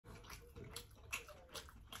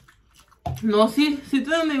No, sí te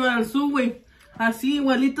dan de llevar al sur, güey. Así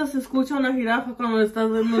igualito se escucha una jirafa cuando le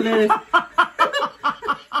estás dando leche.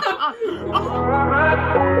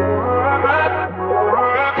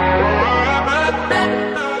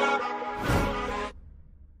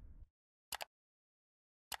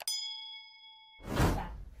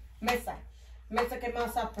 Mesa que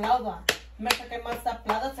más aplauda. Mesa que más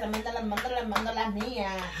aplauda. Se la manda la mía.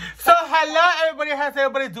 So hello everybody, how's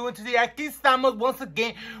everybody doing today? Aquí estamos once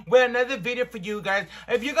again with another video for you guys.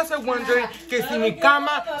 If you guys are wondering que si mi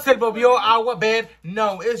cama se volvió agua bed,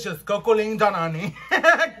 no, it's just Coco laying down on it.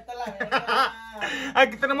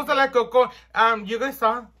 Aquí tenemos a la Coco. You guys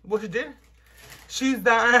saw what she did? She's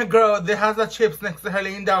the girl that has the chips next to her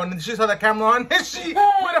laying down, and she saw the camera on and she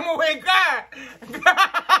put them away. God.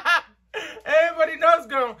 Everybody knows,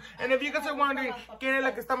 girl. And if you guys are wondering quién es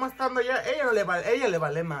la que está mostrando allá, ella le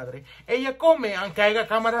vale madre. Ella come aunque haya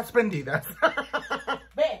cámaras prendidas.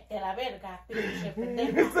 Vete a la verga, pinche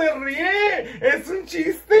pendeja. Se ríe, es un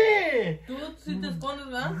chiste. Tú sí te escondes,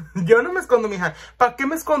 ¿verdad? Yo no me escondo, mija. ¿Para qué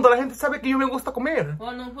me escondo? La gente sabe que yo me gusta comer.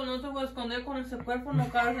 Bueno, pues no te voy a esconder con ese cuerpo, no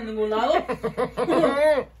cabes en ningún lado.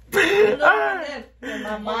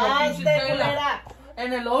 Mamá, culera.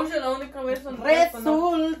 En el ocean, la única vez donde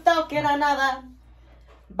resulta que era nada.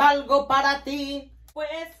 Valgo para ti, pues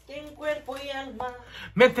que en cuerpo y alma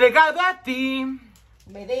me he entregado a ti.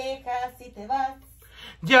 Me dejas y te vas.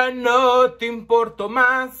 Ya no te importo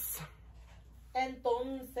más.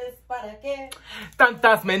 Entonces, ¿para qué?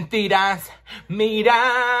 Tantas mentiras.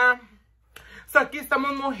 Mira. So, aquí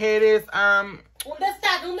estamos, mujeres. ¿Dónde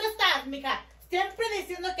estás, mija? Siempre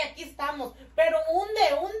diciendo que aquí estamos. Pero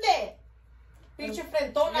hunde. Pinche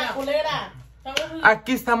frentona, culera.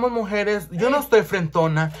 Aquí estamos, mujeres. Yo no estoy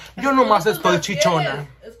frentona. Yo nomás estoy chichona.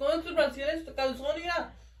 Esconde tus brasieres, tu calzón,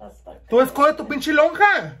 mira. Tú esconde tu pinche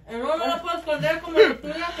lonja. No la puedo esconder como la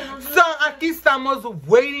tuya. So, aquí estamos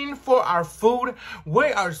waiting for our food.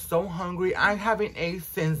 We are so hungry. I haven't ate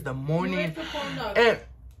since the morning.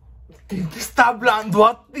 ¿Quién te está hablando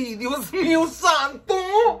a ti? Dios mío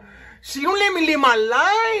santo. She don't let me live my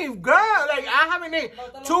life, girl. Like, I haven't ate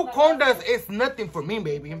 2 corn dogs. It's nothing for me,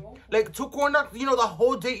 baby. Like, 2 corn dogs, you know, the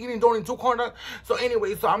whole day eating only 2 corn dogs. So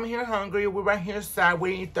anyway, so I'm here hungry. We're right here sad,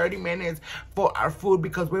 waiting 30 minutes for our food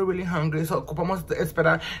because we're really hungry. So ocupamos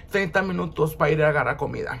esperar 30 minutos para ir a agarrar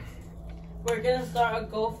comida. We're gonna start a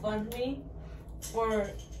GoFundMe for,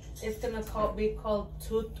 it's gonna be called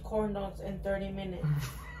 2 corn dogs in 30 minutes.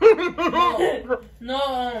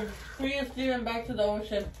 No, free Estevan back to the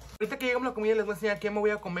ocean. Ahorita que llegamos a la comida les voy a enseñar qué me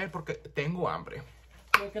voy a comer porque tengo hambre.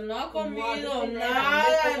 Porque no ha comido nada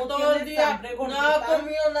en todo el día. No ha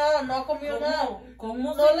comido nada.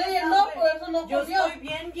 ¿Cómo no le llenó? Por eso no comió. Yo estoy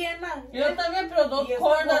bien llena. Yo también, pero 2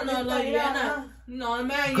 cornas no lo llena. No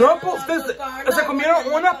me llena. Girl, pues ustedes se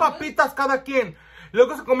comieron unas papitas cada quien.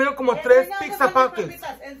 Luego se comieron como 3 pizza packets.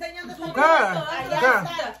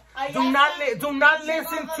 Do not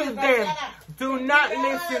listen to them. Do not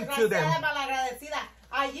listen to them.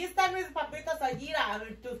 Allí están mis papitas, allí,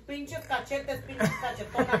 tus pinches cachetes, pinches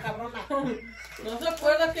cachetona, cabrona. No se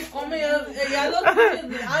acuerda que come, ya los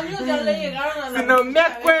años ya le llegaron a la... Si no me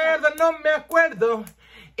acuerdo, no me acuerdo.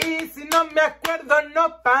 Y si no me acuerdo,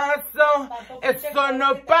 no paso. Eso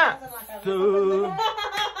no pasó.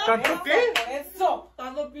 ¿Tanto qué? Eso.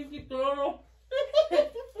 Tanto piquitoro.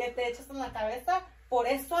 Que te echas en la cabeza. Por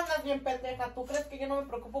eso andas bien pendeja. ¿Tú crees que yo no me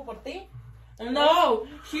preocupo por ti? No,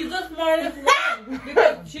 she's the smartest one.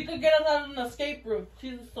 Because she could get us out of an escape room.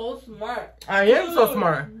 She's so smart. I am so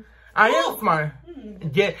smart. I am smart.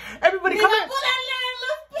 Yeah. Everybody come in.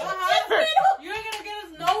 You ain't gonna get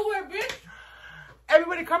us nowhere, bitch.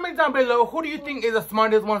 Everybody comment down below. Who do you think is the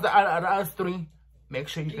smartest ones out of us 3? Make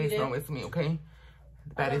sure you guys know it's me, okay?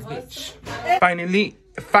 Baddest bitch.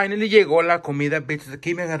 Finally llegó la comida, bitches.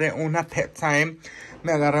 Aquí me agarré una pet time.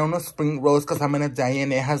 Me agarré unos spring rolls because I'm in a diet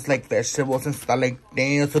and it has like vegetables and stuff like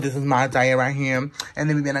that. So this is my diet right here. And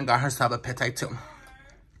then Viviana got herself a pet tie too.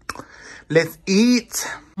 Let's eat.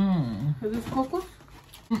 Is this coco?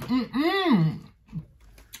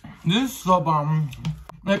 This is so bomb.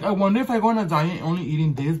 Like, I wonder if I go on a diet only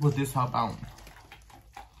eating this, would this help out?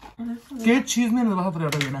 ¿Qué chisme nos vas a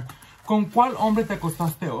traer, Viviana? ¿Con cuál hombre te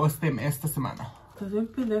acostaste esta semana? Estás bien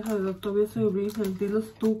pendeja, doctor. Voy a subir.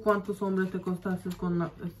 Diles tú cuántos hombres te acostaste con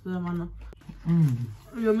esta semana.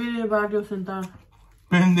 Yo miré varios sentar.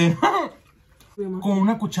 Pendeja. Con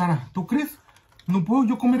una cuchara. ¿Tú crees? No puedo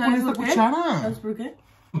yo comer con esta cuchara. ¿Sabes por qué?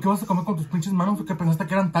 ¿Qué vas a comer con tus pinches manos? ¿O qué pensaste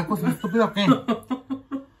que eran tacos? ¿Es estúpida o qué?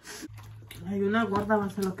 Hay una gorda va a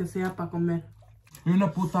hacer lo que sea para comer. Y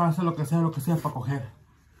una puta va a hacer lo que sea para coger.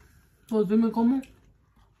 Pues dime cómo.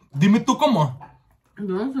 Dime tú cómo. Yo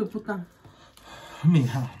no soy puta.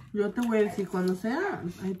 Mija. Yo te voy a decir cuando sea,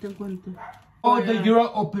 ahí te cuento. Oh, yeah. You're an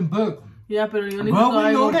open book. Yeah, pero yo necesito Girl, we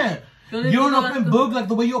algo. know that. You're an open book like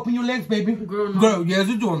the way you open your legs, baby. Girl, no. Girl, yes,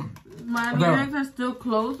 you do. My legs are still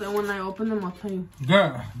closed, and when I open them, I'll tell you.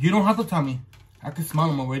 Girl, you don't have to tell me. I can smell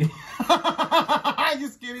them already. I'm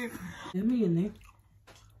just kidding. Give me your name.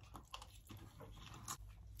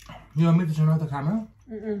 You want me to turn off the camera?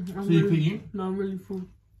 So you can eat? No, I'm really full.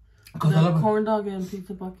 Cause I The love corn dog and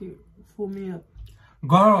pizza bucket fill me up.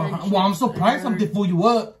 Girl, well, I'm surprised something fill you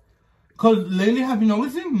up. Cause lately, have you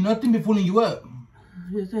noticed nothing been filling you up?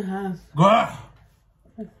 Yes, it has. Girl,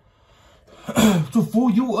 to fill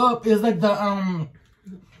you up is like the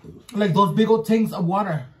like those big old tanks of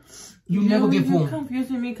water. You never get full. You're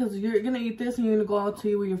confusing me because you're gonna eat this and you're gonna go out to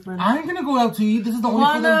eat with your friends. I ain't gonna go out to eat. This is the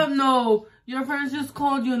only food. No. Your friends just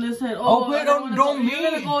called you and they said, "Oh, wait, don't mean.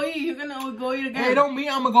 You're gonna go eat. You're gonna go eat again." Hey, don't mean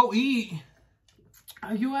I'm gonna go eat.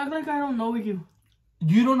 You act like I don't know you.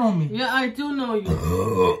 You don't know me. Yeah, I do know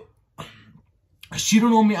you. She don't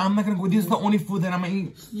know me. I'm not gonna go. This is the only food that I'm gonna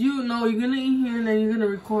eat. You know, you're gonna eat here and then you're gonna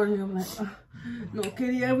record here. I'm like, no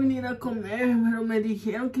quería venir a comer, pero me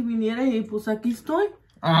dijeron que viniera y pues aquí estoy.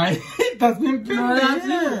 Ay, that's bien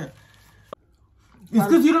pendeja. It's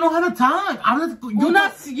because you don't know how to talk.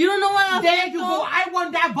 You don't know what I There you go. I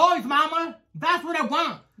want that voice, mama. That's what I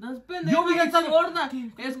want. Das pendeja, estás gorda.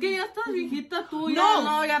 Es que ya estás viejita tú.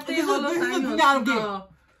 Ya te digo los años. No.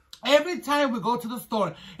 Every time we go to the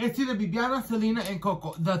store, it's either Viviana, Selena, and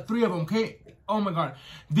Coco. The three of them, okay? Oh my God.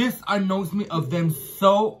 This annoys me of them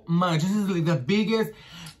so much. This is like the biggest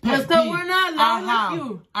pet peeve we're not loud like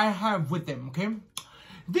you. I have with them, okay?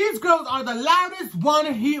 These girls are the loudest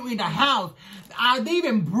one here in the house. They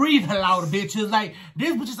even breathe loud, bitches. Like,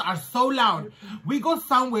 these bitches are so loud. We go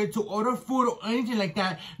somewhere to order food or anything like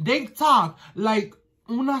that. They talk like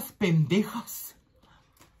unas pendejas.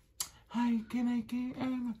 Hi, can I get...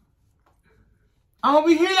 I'm over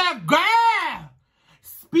here like, girl!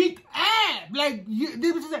 Speak up! Like, this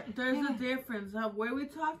bitch is like... There's a difference. The way we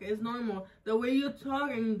talk is normal. The way you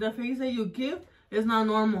talk and the face that you give is not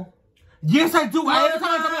normal. Yes, I do. No, Every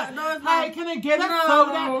time I'm like, hi, can I get a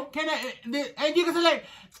soda? Can I... And you can say like...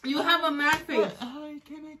 You have a mad face. Hi,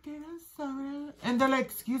 can I get a soda? And they're like,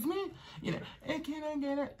 excuse me? You know, hey, can I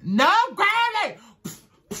get a... No, girl! Like,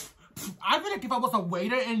 I feel like if I was a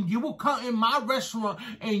waiter and you would come in my restaurant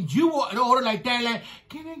and you would order like that, like,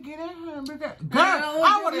 can I get a hamburger? Girl,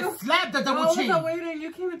 I would have slapped the double cheese. I was a waiter and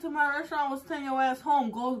you came into my restaurant, I was telling your ass home,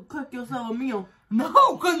 go cook yourself a meal.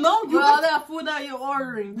 No, cause no, you all that food that you're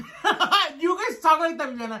ordering. You guys talk like that,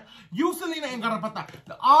 Viviana. You, Selena, and Garrapata.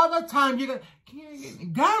 All the time, you're gonna,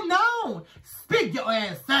 girl, no. Speak your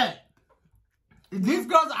ass up. These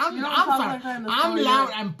girls, I'm sorry. I'm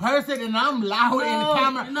loud in person and I'm loud in the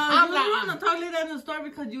camera. No, you want to talk like that in the store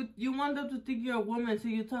because you want them to think you're a woman, so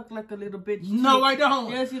you talk like a little bitch. No, I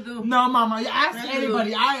don't. Yes, you do. No, mama. Ask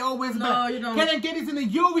anybody. I always... No, you don't. Can I get this in the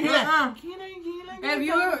you over here? Can I get If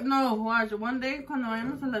you're... No, watch. One day, cuando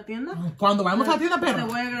vayamos a la tienda... Cuando vayamos a la tienda, perro.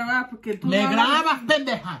 Te voy a grabar porque tú... Me grabas,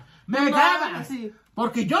 pendeja. Me grabas.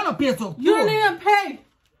 Porque yo no pienso... You don't even pay.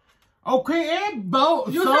 Okay,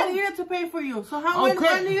 both. You said here to pay for you. So when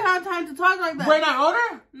do you have time to talk like that? When I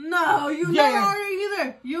order? No, you never order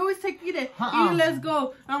either. You always take Ide. Ide, let's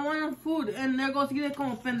go. I want food. And there goes Ide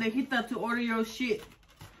como pendejita to order your shit.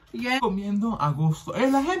 Yeah. Comiendo a gusto.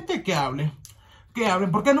 Es la gente que hable. Que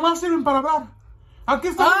hablen. Porque no más sirven para hablar. Aquí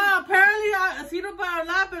está. Apparently sirve para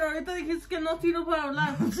hablar, pero ahorita dijiste que no sirve para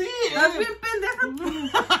hablar. Sí. Estás bien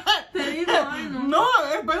pendeja. Te digo, ay no. No,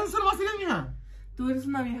 eso no va a ser mija. Tú eres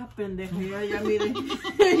una vieja pendeja, ya mire.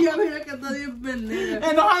 Ya mire que estás bien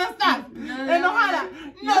pendeja. ¿Enojada estás? ¿Enojada?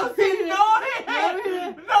 ¡No se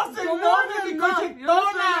enoje! ¡No se enoje, mi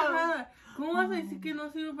cochetona! ¿Cómo vas a decir que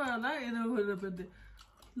no sirve para hablar? Y luego de repente,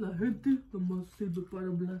 la gente nomás sirve para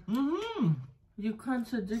hablar. You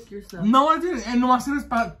contradict yourself. No, nomás sirves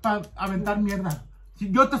para aventar mierda.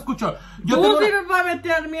 Yo te escucho. Tú sirves para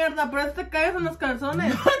meter mierda, pero te caes en los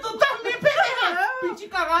calzones. Tú también, pendeja. Pinche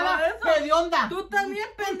cagada. Hedionda. Tú también,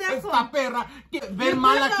 pendejo. Esta perra. ¿Ver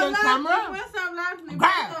mal aquí en cámara? Ni puedes hablar, ni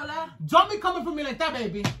puedes hablar. Don't be coming for me like that,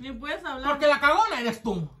 baby. Ni puedes hablar. Porque la cagona eres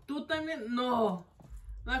tú. Tú también, no.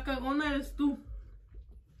 La cagona eres tú.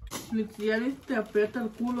 Ya ni te aprieta el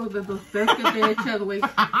culo de los test que te echas, güey.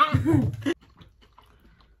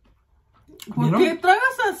 ¿Por qué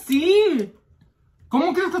tragas así?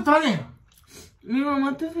 ¿Cómo quieres que te trague? Mi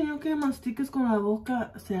mamá te enseñó que mastiques con la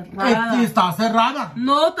boca cerrada. Está cerrada.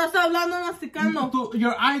 No, estás hablando masticando.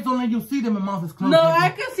 Your eyes don't let you see them, my mouth is closed. No, I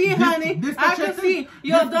can see, honey. I can see.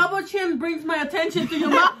 Your double chin brings my attention to your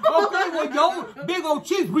mouth. Okay, well, your big old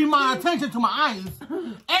cheeks bring my attention to my eyes.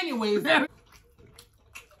 Anyways,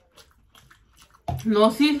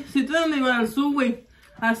 No, sí te deben llevar al zoo, güey.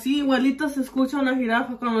 Así igualito se escucha una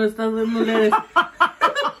jirafa cuando le estás dando leres.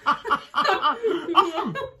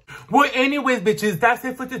 Well, anyways, bitches, that's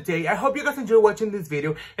it for today. I hope you guys enjoyed watching this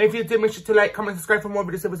video. If you did, make sure to like, comment, subscribe for more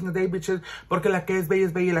videos every single day, bitches. Porque la que es bella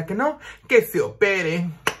y la que no, que se opere.